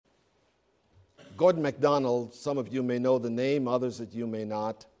Gordon MacDonald, some of you may know the name, others that you may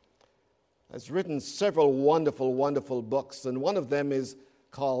not, has written several wonderful, wonderful books, and one of them is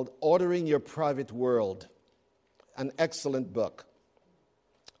called Ordering Your Private World, an excellent book.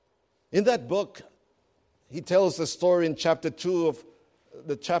 In that book, he tells the story in chapter 2 of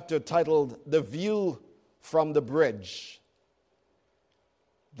the chapter titled The View from the Bridge.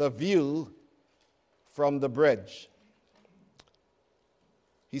 The View from the Bridge.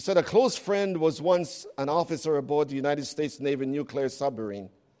 He said, a close friend was once an officer aboard the United States Navy nuclear submarine.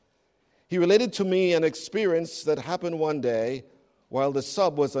 He related to me an experience that happened one day while the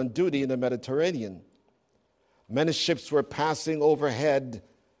sub was on duty in the Mediterranean. Many ships were passing overhead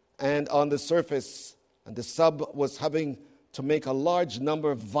and on the surface, and the sub was having to make a large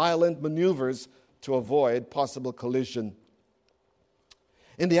number of violent maneuvers to avoid possible collision.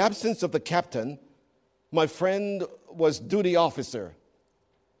 In the absence of the captain, my friend was duty officer.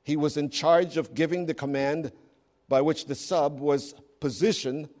 He was in charge of giving the command by which the sub was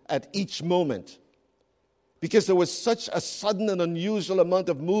positioned at each moment. Because there was such a sudden and unusual amount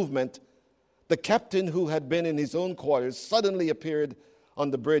of movement, the captain, who had been in his own quarters, suddenly appeared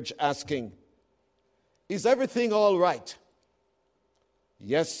on the bridge asking, "Is everything all right?"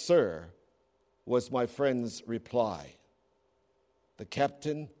 "Yes, sir," was my friend's reply. The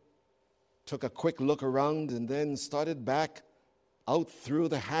captain took a quick look around and then started back out through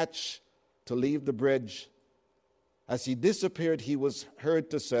the hatch to leave the bridge. As he disappeared, he was heard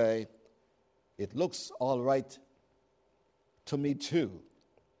to say, "It looks all right to me too."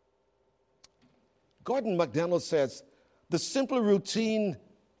 Gordon MacDonald says, the simple routine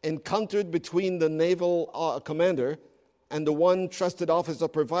encountered between the naval commander and the one trusted officer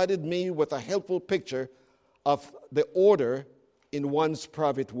provided me with a helpful picture of the order in one's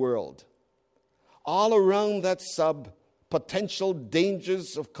private world. All around that sub, potential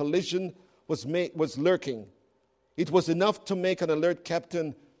dangers of collision was lurking. It was enough to make an alert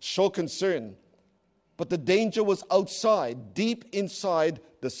captain show concern. But the danger was outside. Deep inside,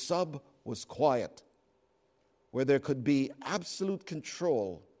 the sub was quiet, where there could be absolute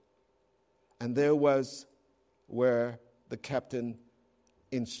control. And there was where the captain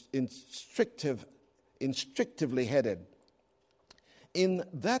instinctively headed. In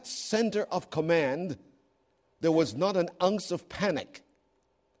that center of command, there was not an ounce of panic,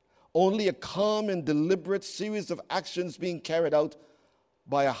 only a calm and deliberate series of actions being carried out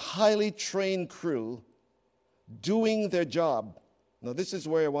by a highly trained crew doing their job. Now, this is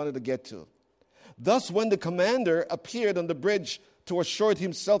where I wanted to get to. Thus, when the commander appeared on the bridge to assure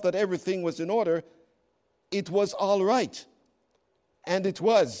himself that everything was in order, it was all right. And it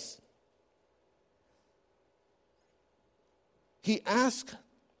was. He asked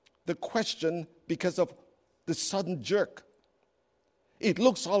the question because of the sudden jerk. It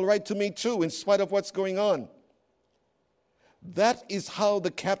looks all right to me too, in spite of what's going on. That is how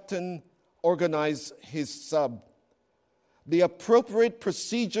the captain organized his sub. The appropriate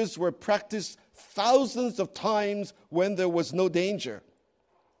procedures were practiced thousands of times when there was no danger.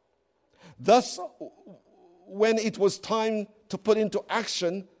 Thus, when it was time to put into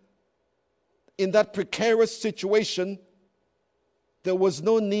action in that precarious situation, there was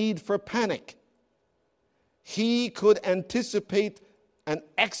no need for panic. He could anticipate an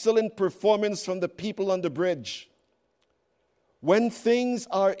excellent performance from the people on the bridge. When things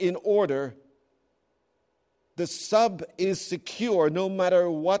are in order, the sub is secure no matter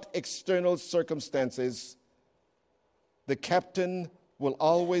what external circumstances. The captain will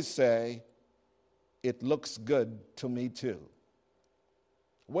always say, "It looks good to me too."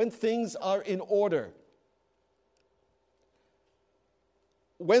 When things are in order,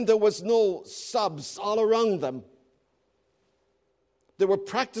 when there was no subs all around them, they were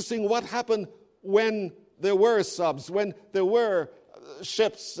practicing what happened when there were subs, when there were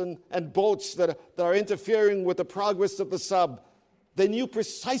ships and boats that are interfering with the progress of the sub. They knew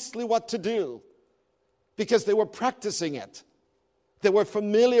precisely what to do because they were practicing it. They were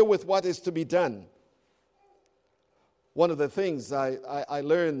familiar with what is to be done. One of the things I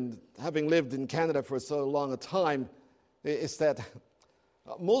learned, having lived in Canada for so long a time, is that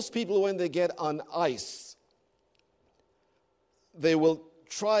most people, when they get on ice, they will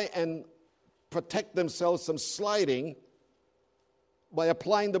try and protect themselves from sliding by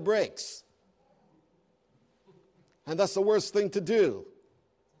applying the brakes. And that's the worst thing to do.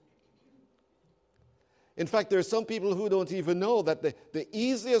 In fact, there are some people who don't even know that the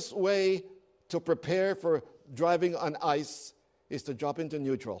easiest way to prepare for driving on ice is to drop into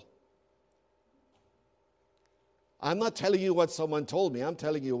neutral. I'm not telling you what someone told me. I'm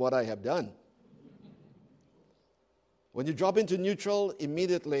telling you what I have done. When you drop into neutral,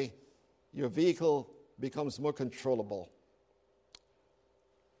 immediately your vehicle becomes more controllable.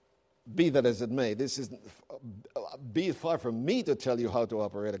 Be that as it may, be it far from me to tell you how to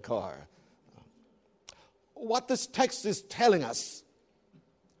operate a car. What this text is telling us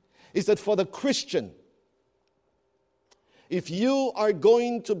is that for the Christian, if you are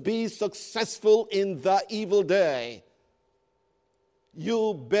going to be successful in the evil day,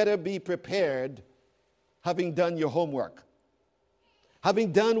 you better be prepared, having done your homework,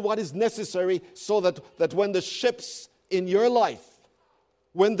 having done what is necessary so that when the ships in your life,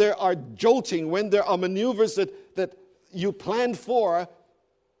 when there are jolting, when there are maneuvers that you planned for,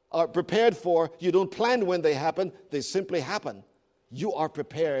 are prepared for, you don't plan when they happen, they simply happen. You are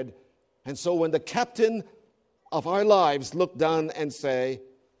prepared. And so when the captain of our lives look down and say,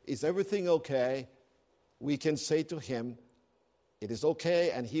 is everything okay? We can say to him, it is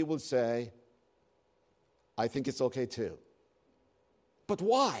okay, and he will say, I think it's okay too. But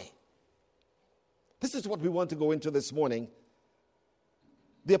why? This is what we want to go into this morning.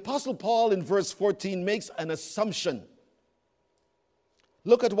 The Apostle Paul in verse 14 makes an assumption.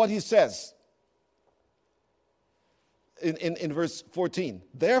 Look at what he says in verse 14.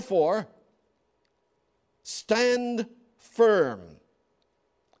 Therefore, stand firm,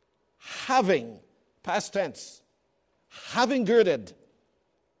 having, past tense, having girded.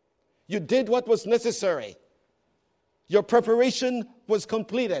 You did what was necessary. Your preparation was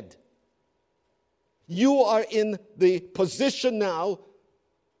completed. You are in the position now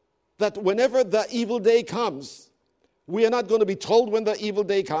that whenever the evil day comes, we are not going to be told when the evil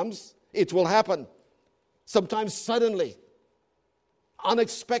day comes. It will happen. Sometimes suddenly,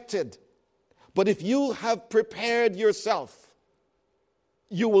 unexpected. But if you have prepared yourself,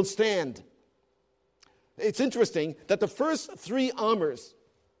 you will stand. It's interesting that the first three armors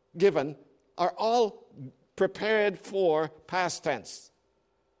given are all prepared for past tense.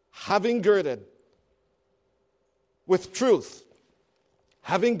 Having girded with truth,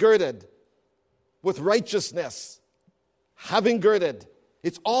 having girded with righteousness, having girded.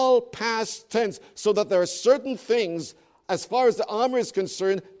 It's all past tense, so that there are certain things, as far as the armor is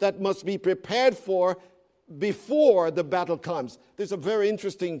concerned, that must be prepared for before the battle comes. There's a very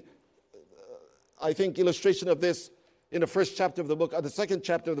interesting, I think, illustration of this in the first chapter of the book, or the second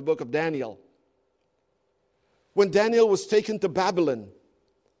chapter of the book of Daniel. When Daniel was taken to Babylon,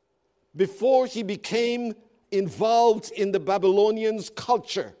 before he became involved in the Babylonians'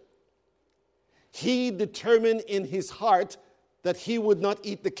 culture, he determined in his heart that he would not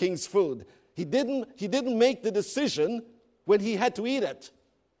eat the king's food. He didn't make the decision when he had to eat it.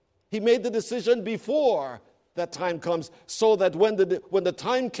 He made the decision before that time comes, so that when the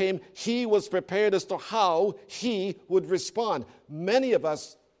time came, he was prepared as to how he would respond. Many of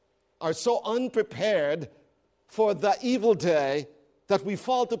us are so unprepared for the evil day that we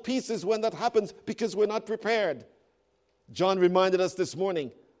fall to pieces when that happens because we're not prepared. John reminded us this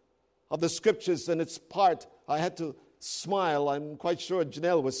morning of the scriptures, and it's part. I had to smile. I'm quite sure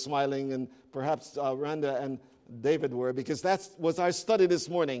Janelle was smiling, and perhaps Randa and David were, because that was our study this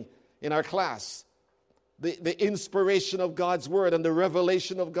morning in our class. The inspiration of God's word and the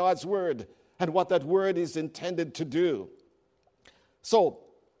revelation of God's word and what that word is intended to do. So,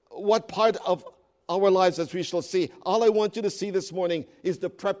 what part of our lives, as we shall see, all I want you to see this morning is the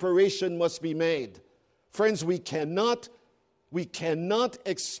preparation must be made. Friends, we cannot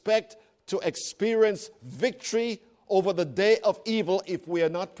expect to experience victory over the day of evil if we are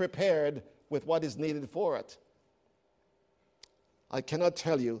not prepared with what is needed for it. I cannot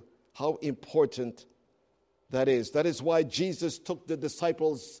tell you how important that is. That is why Jesus took the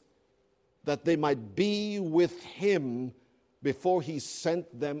disciples, that they might be with him before he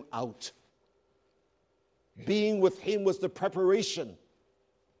sent them out. Being with him was the preparation.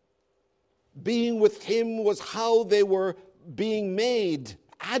 Being with him was how they were being made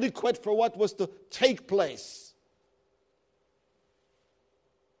adequate for what was to take place.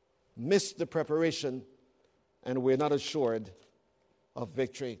 Miss the preparation, and we're not assured of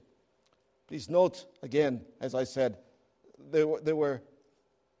victory. Please note, again, as I said, they were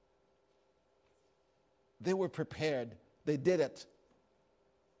prepared. They did it.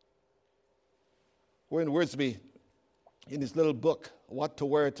 Warren Wiersbe, in his little book, What to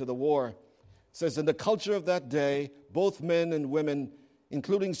Wear to the War, says, in the culture of that day, both men and women,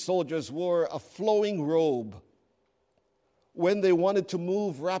 including soldiers, wore a flowing robe. When they wanted to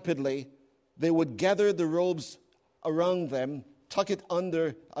move rapidly, they would gather the robes around them, tuck it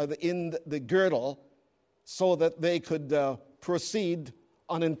under in the girdle, so that they could proceed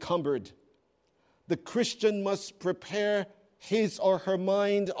unencumbered. The Christian must prepare his or her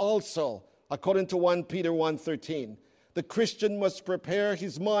mind also, according to 1 Peter 1:13. The Christian must prepare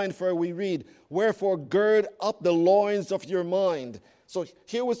his mind, for we read, wherefore gird up the loins of your mind. So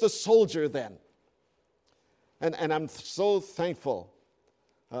here was the soldier then. And I'm so thankful.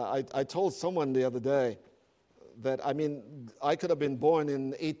 I told someone the other day that, I could have been born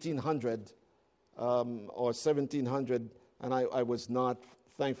in 1800 or 1700, and I was not,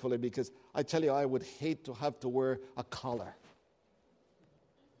 thankfully, because I tell you, I would hate to have to wear a collar.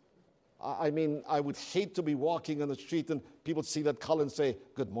 I would hate to be walking on the street and people see that collar and say,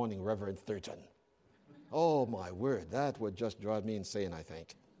 "Good morning, Reverend Thurton." Oh, my word, that would just drive me insane, I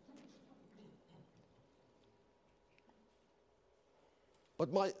think.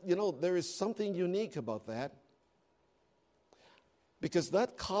 But there is something unique about that, because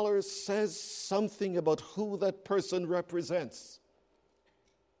that collar says something about who that person represents.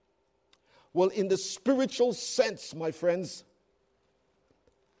 Well, in the spiritual sense, my friends,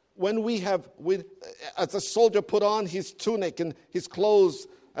 when as a soldier put on his tunic and his clothes,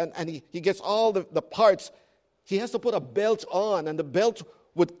 and he gets all the parts, he has to put a belt on, and the belt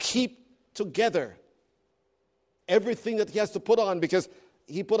would keep together everything that he has to put on, because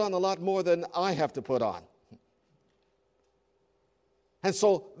he put on a lot more than I have to put on. And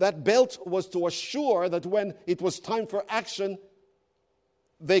so that belt was to assure that when it was time for action,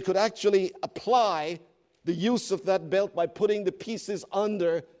 they could actually apply the use of that belt by putting the pieces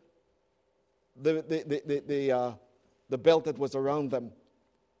under the belt that was around them.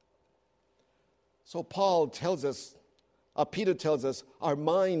 So Peter tells us, our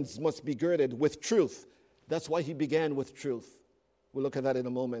minds must be girded with truth. That's why he began with truth. We'll look at that in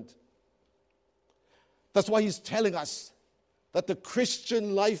a moment. That's why he's telling us that the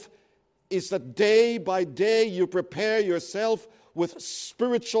Christian life is that day by day you prepare yourself with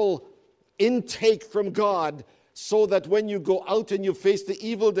spiritual intake from God, so that when you go out and you face the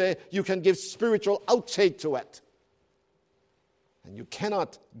evil day, you can give spiritual outtake to it. And you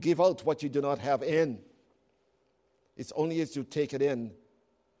cannot give out what you do not have in. It's only as you take it in,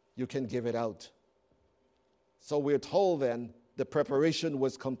 you can give it out. So we're told then, the preparation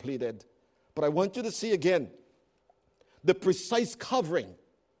was completed. But I want you to see again the precise covering.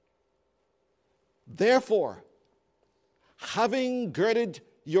 Therefore, having girded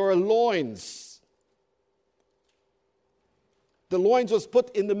your loins. The loins was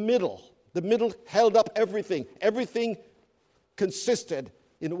put in the middle. The middle held up everything. Everything consisted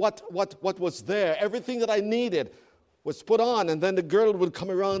in what was there. Everything that I needed was put on, and then the girdle would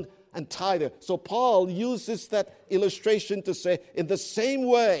come around and tie there. So Paul uses that illustration to say, in the same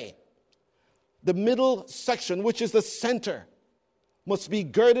way, the middle section, which is the center, must be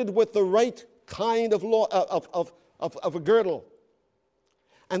girded with the right kind of a girdle.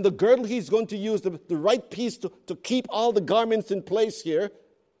 And the girdle he's going to use, the right piece to keep all the garments in place here,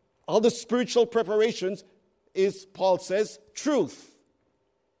 all the spiritual preparations, is, Paul says, truth.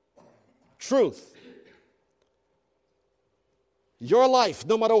 Truth. Your life,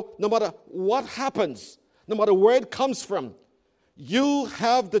 no matter what happens, no matter where it comes from, you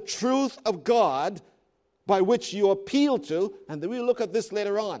have the truth of God by which you appeal to, and then we'll look at this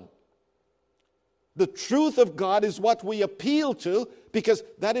later on. The truth of God is what we appeal to, because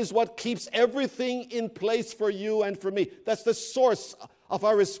that is what keeps everything in place for you and for me. That's the source of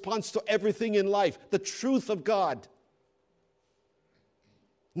our response to everything in life, the truth of God.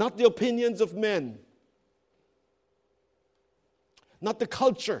 Not the opinions of men. Not the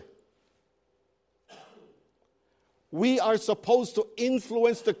culture. We are supposed to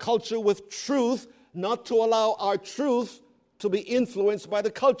influence the culture with truth, not to allow our truth to be influenced by the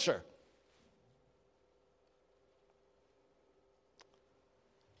culture.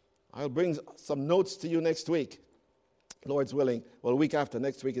 I'll bring some notes to you next week, Lord's willing. Well, a week after,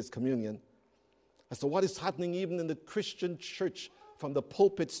 next week is communion. As to what is happening even in the Christian church from the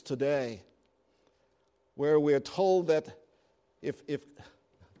pulpits today, where we are told that if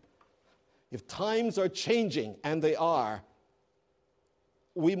times are changing, and they are,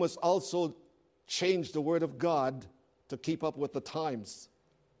 we must also change the Word of God to keep up with the times.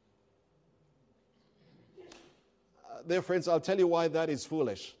 Dear friends, I'll tell you why that is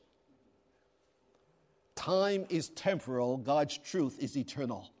foolish. Time is temporal, God's truth is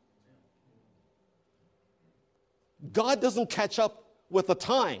eternal. God doesn't catch up with the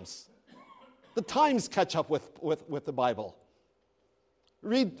times. The times catch up with the Bible.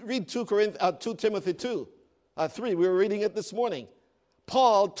 Read 2 Timothy 3. We were reading it this morning.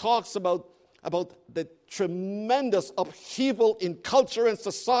 Paul talks about the tremendous upheaval in culture and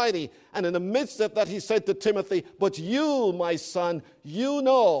society. And in the midst of that, he said to Timothy, "But you, my son, you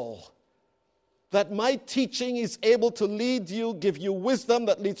know that my teaching is able to lead you, give you wisdom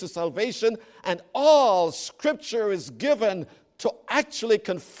that leads to salvation, and all Scripture is given to actually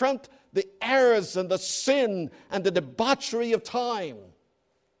confront the errors and the sin and the debauchery of time,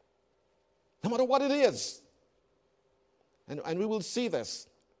 no matter what it is. And we will see this.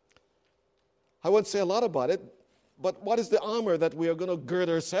 I won't say a lot about it, but what is the armor that we are going to gird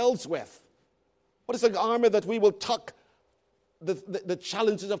ourselves with? What is the armor that we will tuck the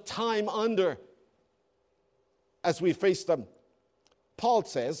challenges of time under as we face them? Paul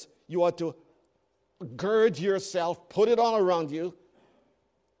says you ought to gird yourself, put it on around you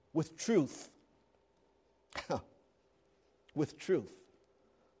with truth. With truth.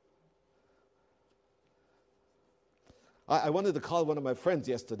 I wanted to call one of my friends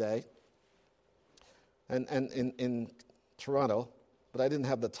yesterday and in Toronto, but I didn't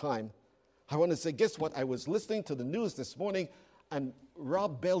have the time. I wanted to say, guess what? I was listening to the news this morning, and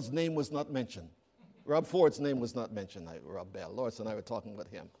Rob Bell's name was not mentioned. Rob Ford's name was not mentioned. Rob Bell. Loris and I were talking about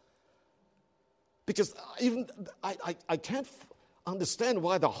him. Because even I can't understand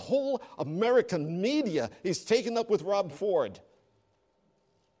why the whole American media is taken up with Rob Ford.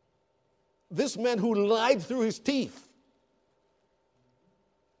 This man who lied through his teeth.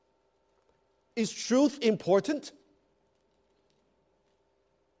 Is truth important?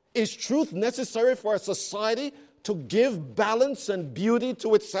 Is truth necessary for a society to give balance and beauty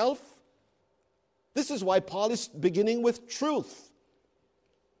to itself? This is why Paul is beginning with truth.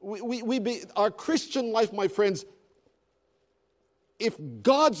 Our Christian life, my friends, if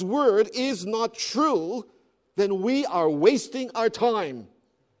God's word is not true, then we are wasting our time.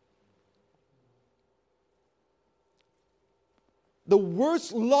 The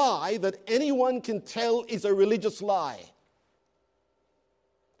worst lie that anyone can tell is a religious lie.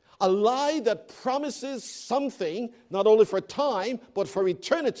 A lie that promises something, not only for time, but for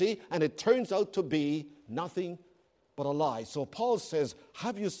eternity, and it turns out to be nothing but a lie. So Paul says,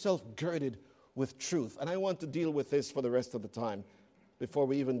 have yourself girded with truth. And I want to deal with this for the rest of the time, before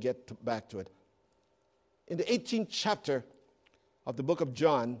we even get back to it. In the 18th chapter of the book of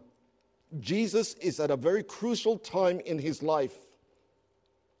John, Jesus is at a very crucial time in his life.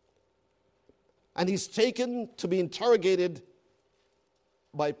 And he's taken to be interrogated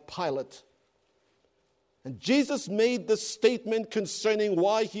by Pilate. And Jesus made this statement concerning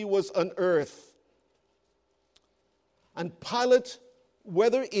why he was on earth. And Pilate,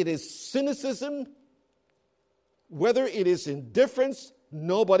 whether it is cynicism, whether it is indifference,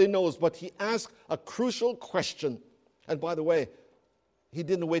 nobody knows. But he asked a crucial question. And by the way, he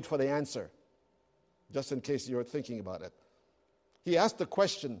didn't wait for the answer, just in case you're thinking about it. He asked the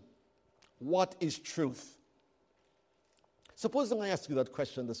question, what is truth? Supposing I ask you that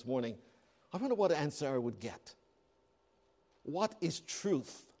question this morning, I wonder what answer I would get. What is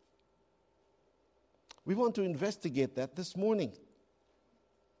truth? We want to investigate that this morning.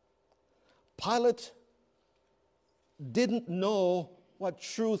 Pilate didn't know what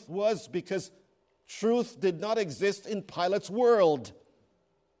truth was because truth did not exist in Pilate's world.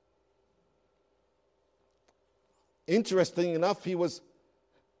 Interesting enough, he was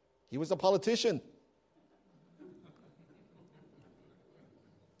a politician.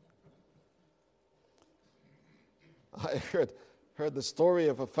 I heard the story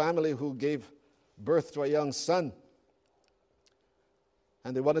of a family who gave birth to a young son.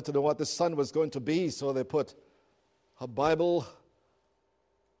 And they wanted to know what the son was going to be, so they put a Bible,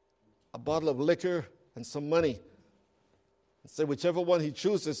 a bottle of liquor, and some money. And said whichever one he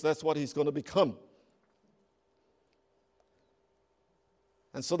chooses, that's what he's going to become.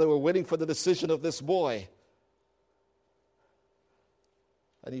 And so they were waiting for the decision of this boy.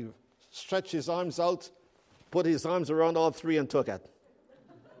 And he stretched his arms out, put his arms around all three and took it.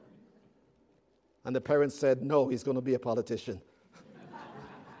 And the parents said, no, he's going to be a politician.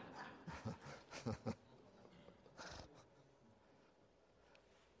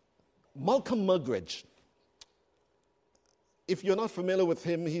 Malcolm Muggeridge. If you're not familiar with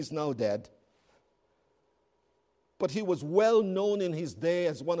him, he's now dead. But he was well known in his day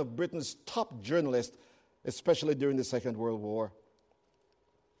as one of Britain's top journalists, especially during the Second World War.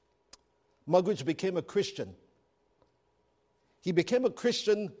 Muggeridge became a Christian. He became a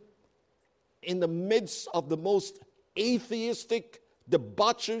Christian in the midst of the most atheistic,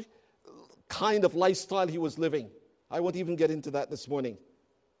 debauchery kind of lifestyle he was living. I won't even get into that this morning.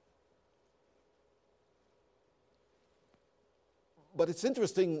 But it's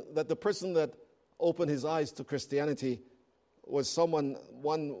interesting that the person that opened his eyes to Christianity was someone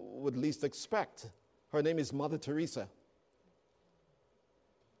one would least expect. Her name is Mother Teresa.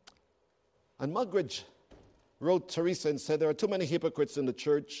 And Muggeridge wrote Teresa and said, there are too many hypocrites in the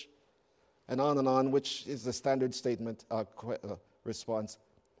church. and on, which is the standard statement response.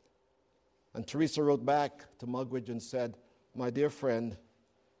 And Teresa wrote back to Muggeridge and said, "My dear friend,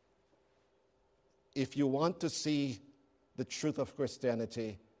 if you want to see the truth of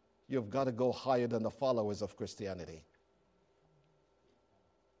Christianity, you've got to go higher than the followers of Christianity.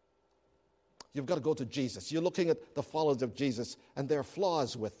 You've got to go to Jesus. You're looking at the followers of Jesus, and there are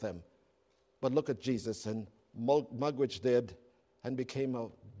flaws with them. But look at Jesus." And Muggeridge did, and became a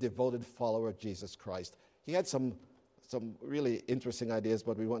devoted follower of Jesus Christ. He had some really interesting ideas,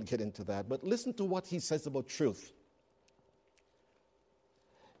 but we won't get into that. But listen to what he says about truth.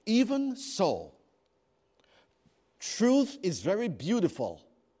 "Even so, truth is very beautiful.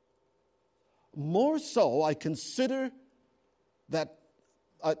 More so, I consider that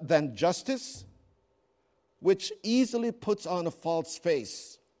than justice, which easily puts on a false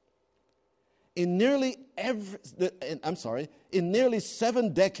face. In nearly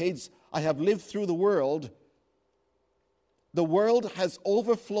 7 decades I have lived through the world has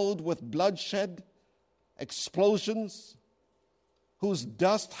overflowed with bloodshed, explosions, whose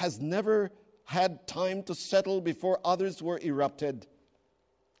dust has never had time to settle before others were erupted,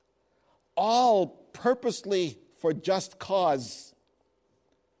 all purposely for just cause.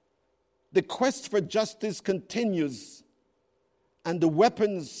 The quest for justice continues, and the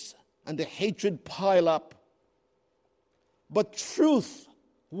weapons and the hatred pile up. But truth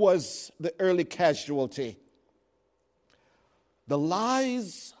was the early casualty. The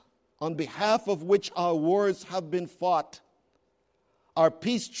lies on behalf of which our wars have been fought, our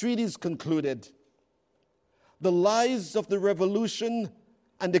peace treaties concluded, the lies of the revolution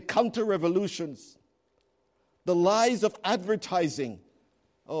and the counter-revolutions, the lies of advertising.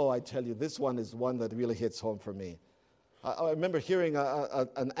 Oh, I tell you, this one is one that really hits home for me. I remember hearing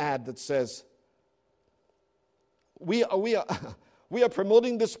an ad that says, we are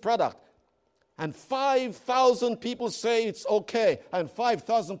promoting this product, and 5,000 people say it's okay, and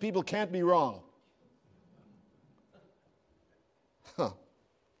 5,000 people can't be wrong. Huh.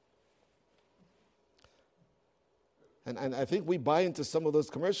 And I think we buy into some of those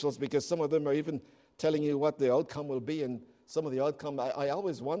commercials because some of them are even telling you what the outcome will be, and some of the outcome, I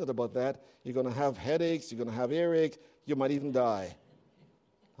always wondered about that. You're going to have headaches, you're going to have earache, you might even die.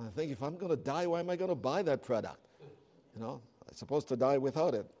 I think, if I'm going to die, why am I going to buy that product? I'm supposed to die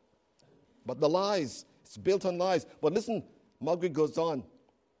without it. But the lies, it's built on lies. But listen, Muggeridge goes on.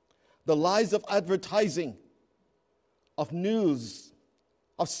 The lies of advertising, of news,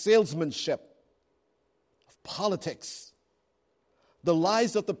 of salesmanship, of politics, the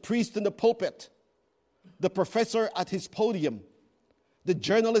lies of the priest in the pulpit, the professor at his podium, the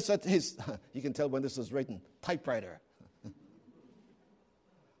journalist at his, you can tell when this was written, typewriter.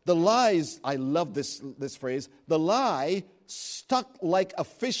 The lies, I love this phrase, the lie stuck like a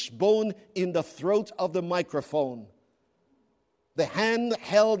fish bone in the throat of the microphone. The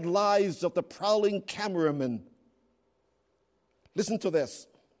handheld lies of the prowling cameraman. Listen to this.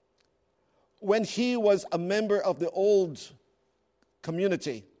 When he was a member of the old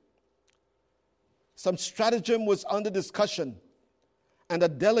community, some stratagem was under discussion, and a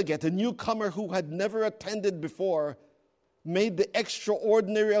delegate, a newcomer who had never attended before, made the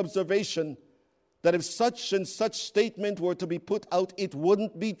extraordinary observation that if such and such statement were to be put out, it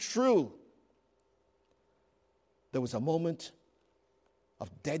wouldn't be true. There was a moment of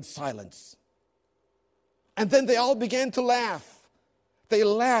dead silence. And then they all began to laugh. They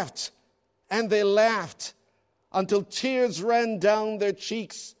laughed and they laughed until tears ran down their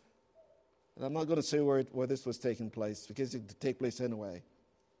cheeks. And I'm not going to say where this was taking place, because it could take place anyway,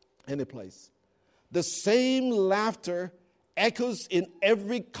 any place. The same laughter echoes in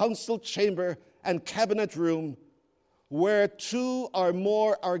every council chamber and cabinet room where two or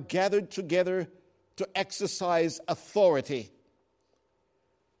more are gathered together to exercise authority.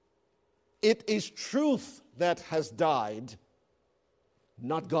 It is truth that has died,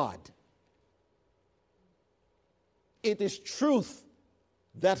 not God. It is truth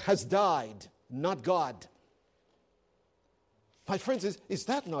that has died, not God. My friends, is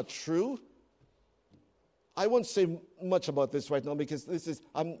that not true? I won't say much about this right now, because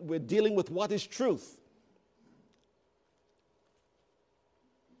we're dealing with what is truth.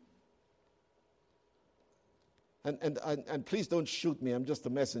 And please don't shoot me, I'm just a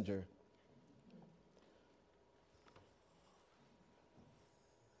messenger.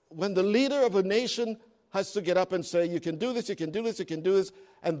 When the leader of a nation has to get up and say, you can do this, you can do this, you can do this,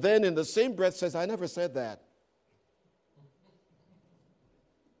 and then in the same breath says, I never said that.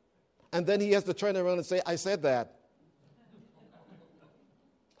 And then he has to turn around and say, I said that.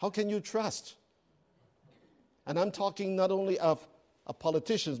 How can you trust? And I'm talking not only of of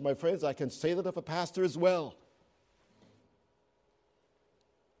politicians, my friends. I can say that of a pastor as well.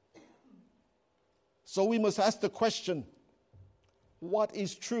 So we must ask the question, what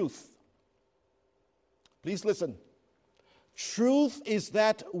is truth? Please listen. Truth is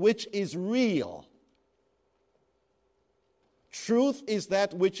that which is real. Truth is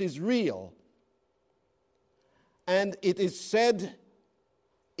that which is real. And it is said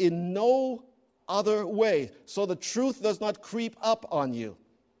in no other way. So the truth does not creep up on you.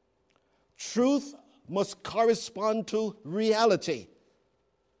 Truth must correspond to reality.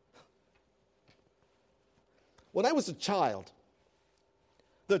 When I was a child,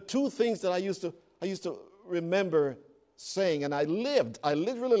 there are two things that I used to remember saying, and I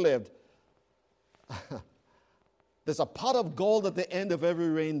literally lived. There's a pot of gold at the end of every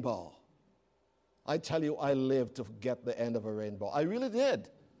rainbow. I tell you, I lived to get the end of a rainbow. I really did.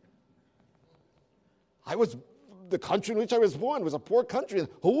 The country in which I was born was a poor country.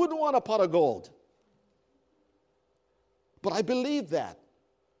 Who wouldn't want a pot of gold? But I believed that.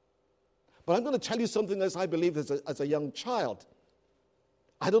 But I'm going to tell you something as I believed as a young child.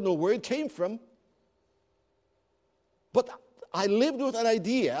 I don't know where it came from. But I lived with an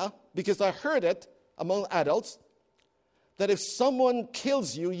idea, because I heard it among adults, that if someone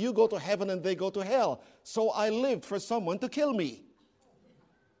kills you, you go to heaven and they go to hell. So I lived for someone to kill me.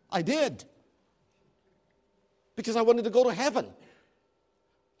 I did. Because I wanted to go to heaven.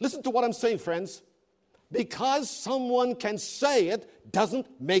 Listen to what I'm saying, friends. Because someone can say it doesn't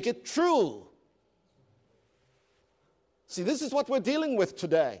make it true. See, this is what we're dealing with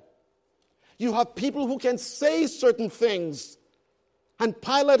today. You have people who can say certain things. And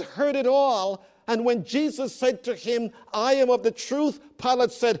Pilate heard it all. And when Jesus said to him, I am of the truth,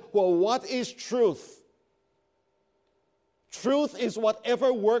 Pilate said, well, what is truth? Truth is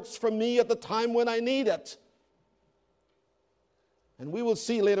whatever works for me at the time when I need it. And we will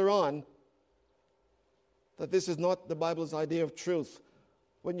see later on that this is not the Bible's idea of truth.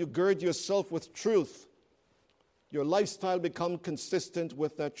 When you gird yourself with truth, your lifestyle becomes consistent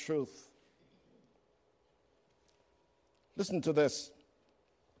with that truth. Listen to this.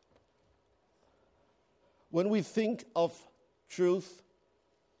 When we think of truth,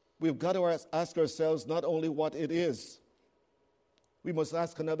 we've got to ask ourselves not only what it is, we must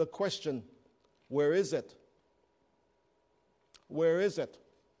ask another question. Where is it? Where is it?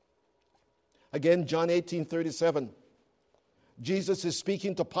 Again, John 18:37. Jesus is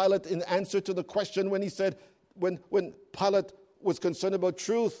speaking to Pilate in answer to the question when he said, when Pilate was concerned about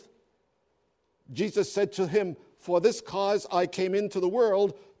truth, Jesus said to him, for this cause I came into the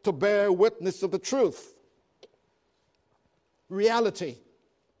world to bear witness of the truth. Reality.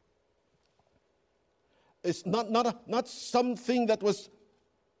 It's not something that was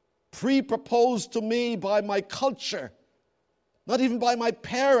pre-proposed to me by my culture, not even by my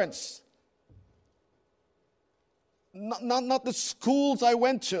parents, not the schools I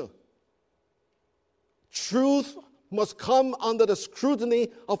went to. Truth must come under the scrutiny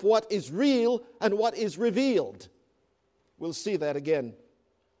of what is real and what is revealed. We'll see that again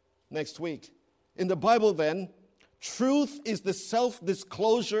next week. In the Bible then, truth is the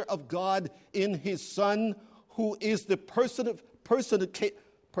self-disclosure of God in His Son, who is the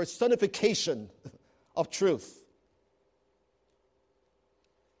personification of truth.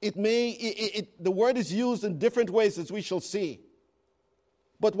 The word is used in different ways, as we shall see.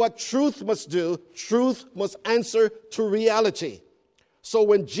 But what truth must do, truth must answer to reality. So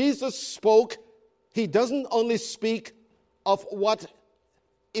when Jesus spoke, He doesn't only speak of what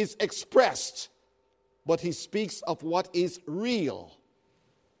is expressed, but He speaks of what is real.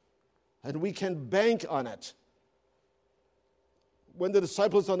 And we can bank on it. When the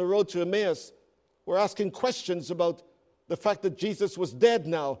disciples on the road to Emmaus were asking questions about the fact that Jesus was dead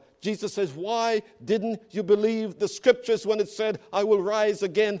now, Jesus says, why didn't you believe the scriptures when it said, I will rise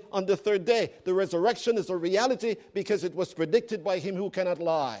again on the third day? The resurrection is a reality because it was predicted by Him who cannot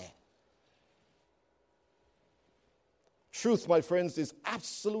lie. Truth, my friends, is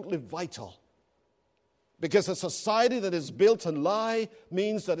absolutely vital. Because a society that is built on lie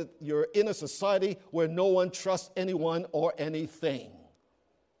means that you're in a society where no one trusts anyone or anything.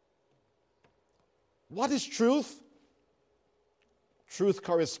 What is truth? Truth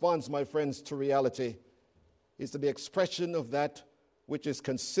corresponds, my friends, to reality. It's the expression of that which is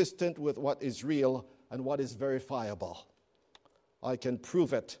consistent with what is real and what is verifiable. I can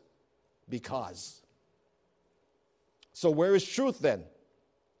prove it because. So where is truth then?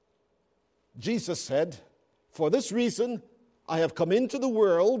 Jesus said, for this reason I have come into the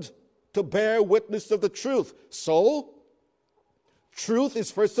world to bear witness of the truth. So, truth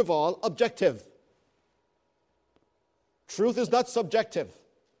is first of all objective. Truth is not subjective.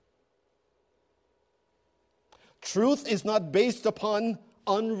 Truth is not based upon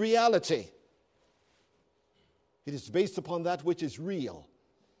unreality. It is based upon that which is real.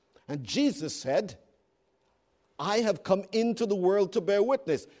 And Jesus said, I have come into the world to bear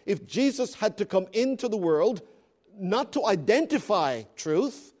witness. If Jesus had to come into the world, not to identify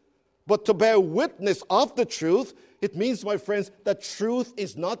truth, but to bear witness of the truth, it means, my friends, that truth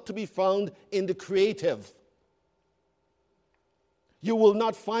is not to be found in the creative. You will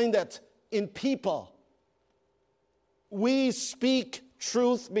not find that in people. We speak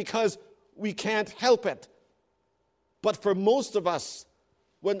truth because we can't help it. But for most of us,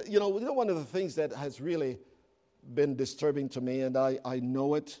 one of the things that has really been disturbing to me, and I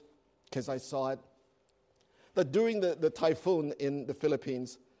know it because I saw it, that during the typhoon in the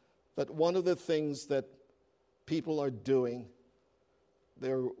Philippines, that one of the things that people are doing,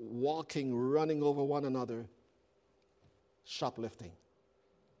 they're walking, running over one another, shoplifting.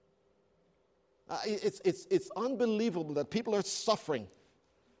 It's unbelievable that people are suffering.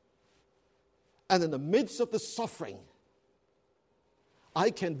 And in the midst of the suffering, I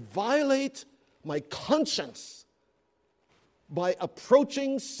can violate my conscience by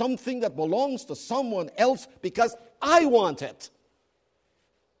approaching something that belongs to someone else because I want it.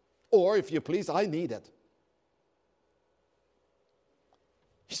 Or, if you please, I need it.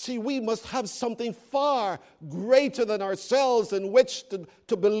 You see, we must have something far greater than ourselves in which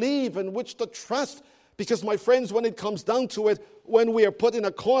to believe, in which to trust. Because, my friends, when it comes down to it, when we are put in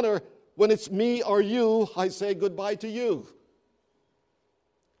a corner, when it's me or you, I say goodbye to you.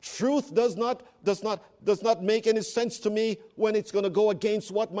 Truth does not make any sense to me when it's going to go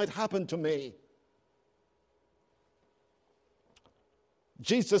against what might happen to me.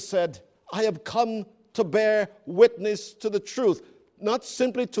 Jesus said, I have come to bear witness to the truth. Not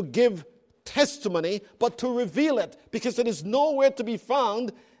simply to give testimony, but to reveal it, because it is nowhere to be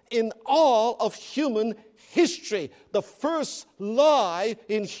found in all of human history. The first lie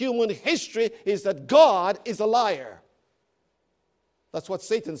in human history is that God is a liar. That's what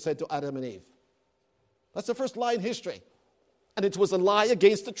Satan said to Adam and Eve. That's the first lie in history. And it was a lie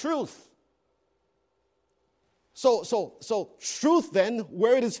against the truth. So truth then,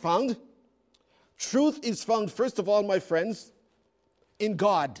 where it is found? Truth is found, first of all, my friends, in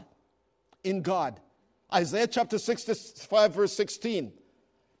God. In God. Isaiah chapter 65, verse 16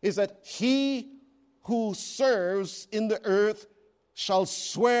 is that he who serves in the earth shall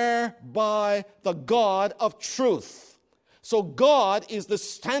swear by the God of truth. So God is the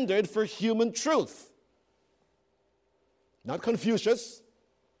standard for human truth. Not Confucius,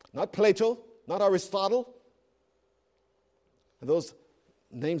 not Plato, not Aristotle. And those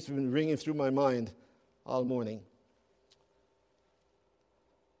names have been ringing through my mind all morning.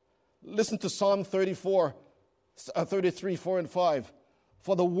 Listen to Psalm 33, 4 and 5.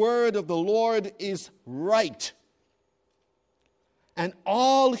 For the word of the Lord is right, and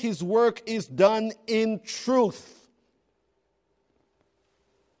all his work is done in truth.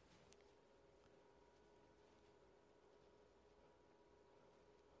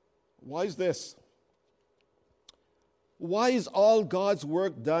 Why is this? Why is all God's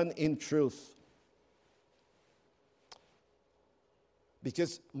work done in truth?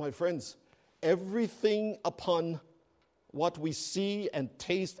 Because, my friends, everything upon what we see and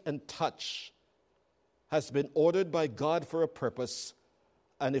taste and touch has been ordered by God for a purpose.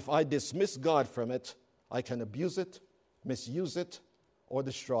 And if I dismiss God from it, I can abuse it, misuse it, or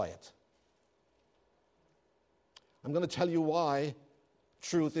destroy it. I'm going to tell you why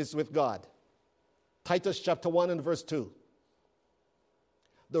truth is with God. Titus chapter 1 and verse 2.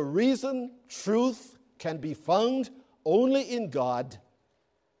 The reason truth can be found only in God,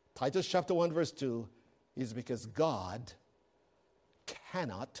 Titus chapter 1 verse 2, is because God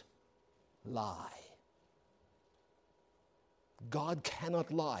cannot lie. God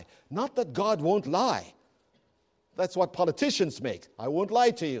cannot lie. Not that God won't lie. That's what politicians make. I won't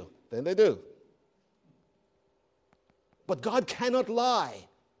lie to you. Then they do. But God cannot lie.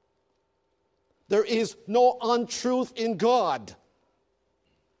 There is no untruth in God.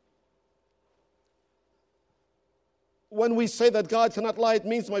 When we say that God cannot lie, it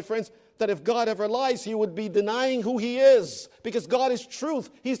means, my friends, that if God ever lies, he would be denying who he is. Because God is truth.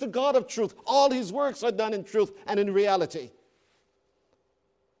 He's the God of truth. All his works are done in truth and in reality.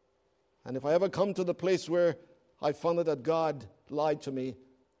 And if I ever come to the place where I found that God lied to me,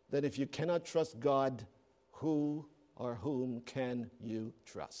 then if you cannot trust God, who or whom can you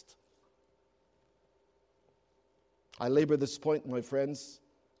trust? I labor this point, my friends,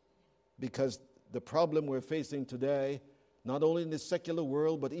 because the problem we're facing today, not only in the secular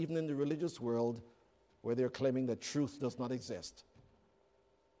world, but even in the religious world, where they're claiming that truth does not exist.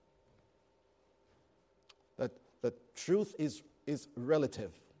 That truth is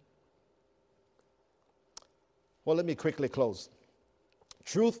relative. Well, let me quickly close.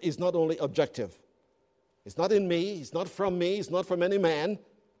 Truth is not only objective. It's not in me, it's not from me, it's not from any man.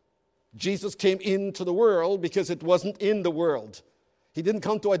 Jesus came into the world because it wasn't in the world. He didn't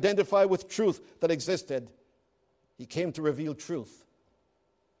come to identify with truth that existed. He came to reveal truth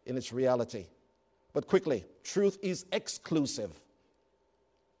in its reality. But quickly, truth is exclusive.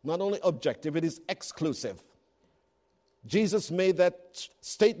 Not only objective, it is exclusive. Jesus made that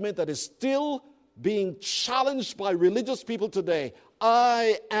statement that is still being challenged by religious people today.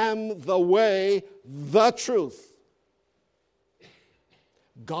 I am the way, the truth.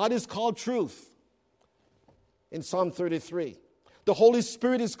 God is called truth in Psalm 33. The Holy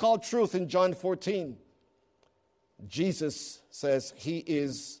Spirit is called truth in John 14. Jesus says he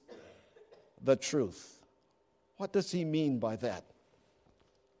is the truth. What does he mean by that?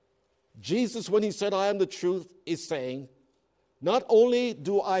 Jesus, when he said, I am the truth, is saying, not only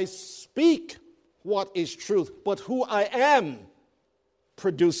do I speak what is truth, but who I am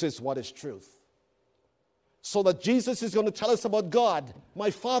produces what is truth. So that Jesus is going to tell us about God, my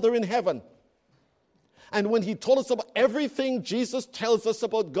Father in heaven. And when he told us about everything Jesus tells us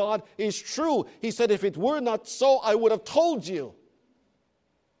about God is true, he said, if it were not so, I would have told you.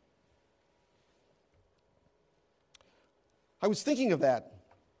 I was thinking of that.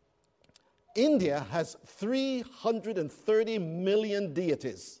 India has 330 million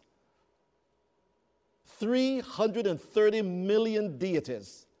deities. 330 million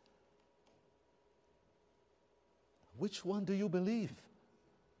deities. Which one do you believe?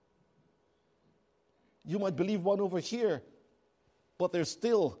 You might believe one over here, but there's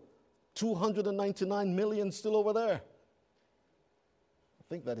still 299 million still over there. I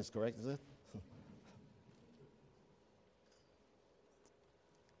think that is correct, is it?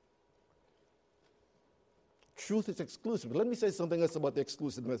 Truth is exclusive. Let me say something else about the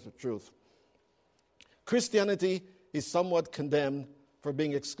exclusiveness of truth. Christianity is somewhat condemned for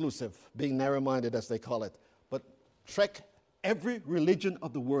being exclusive, being narrow-minded, as they call it. But check every religion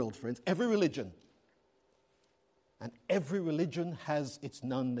of the world, friends, every religion. And every religion has its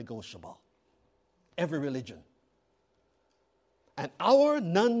non-negotiable. Every religion. And our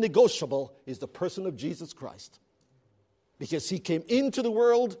non-negotiable is the person of Jesus Christ. Because he came into the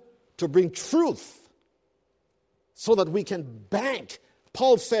world to bring truth so that we can bank.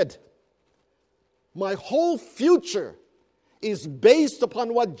 Paul said, my whole future is based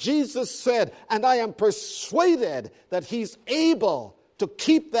upon what Jesus said, and I am persuaded that he's able to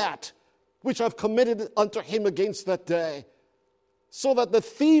keep that which I've committed unto him against that day. So that the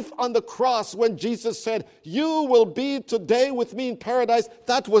thief on the cross, when Jesus said, you will be today with me in paradise,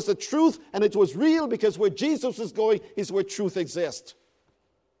 that was the truth, and it was real, because where Jesus is going is where truth exists.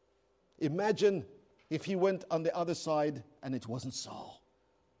 Imagine if he went on the other side and it wasn't so.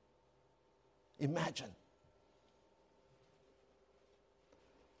 Imagine.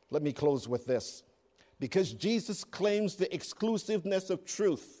 Let me close with this. Because Jesus claims the exclusiveness of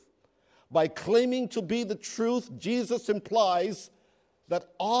truth, by claiming to be the truth, Jesus implies that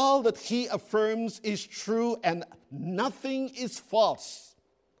all that he affirms is true and nothing is false.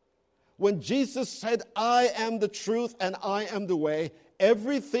 When Jesus said, I am the truth and I am the way,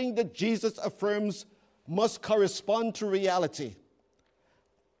 everything that Jesus affirms must correspond to reality.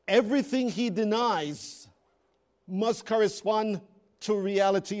 Everything he denies must correspond to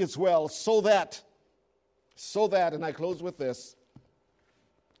reality as well, so that, and I close with this,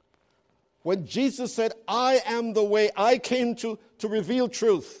 when Jesus said, I am the way, I came to reveal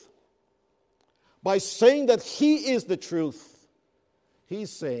truth, by saying that he is the truth, he's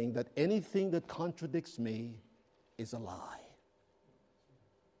saying that anything that contradicts me is a lie.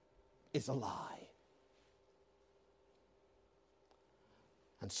 Is a lie.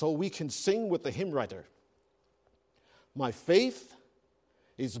 And so we can sing with the hymn writer, my faith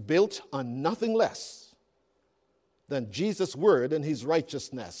is built on nothing less than Jesus' word and his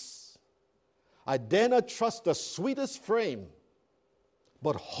righteousness. I dare not trust the sweetest frame,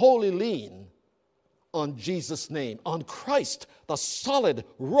 but wholly lean on Jesus' name. On Christ, the solid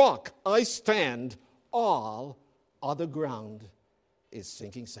rock, I stand. All other ground is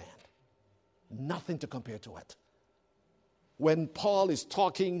sinking sand. Nothing to compare to it. When Paul is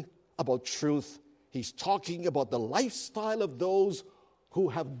talking about truth, he's talking about the lifestyle of those who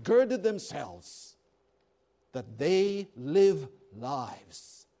have girded themselves, that they live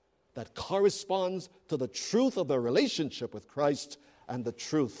lives that corresponds to the truth of their relationship with Christ and the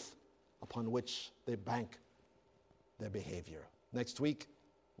truth upon which they bank their behavior. Next week,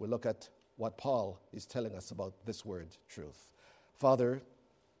 we'll look at what Paul is telling us about this word, truth. Father,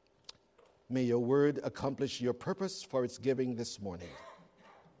 may your word accomplish your purpose for its giving this morning.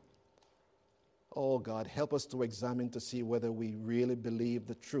 Oh God, help us to examine to see whether we really believe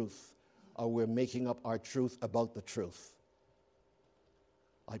the truth or we're making up our truth about the truth.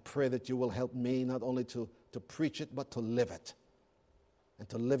 I pray that you will help me not only to preach it, but to live it. And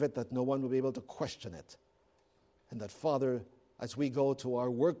to live it that no one will be able to question it. And that, Father, as we go to our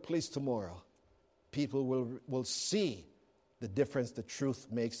workplace tomorrow, people will see the difference the truth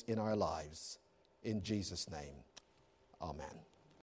makes in our lives. In Jesus' name, amen.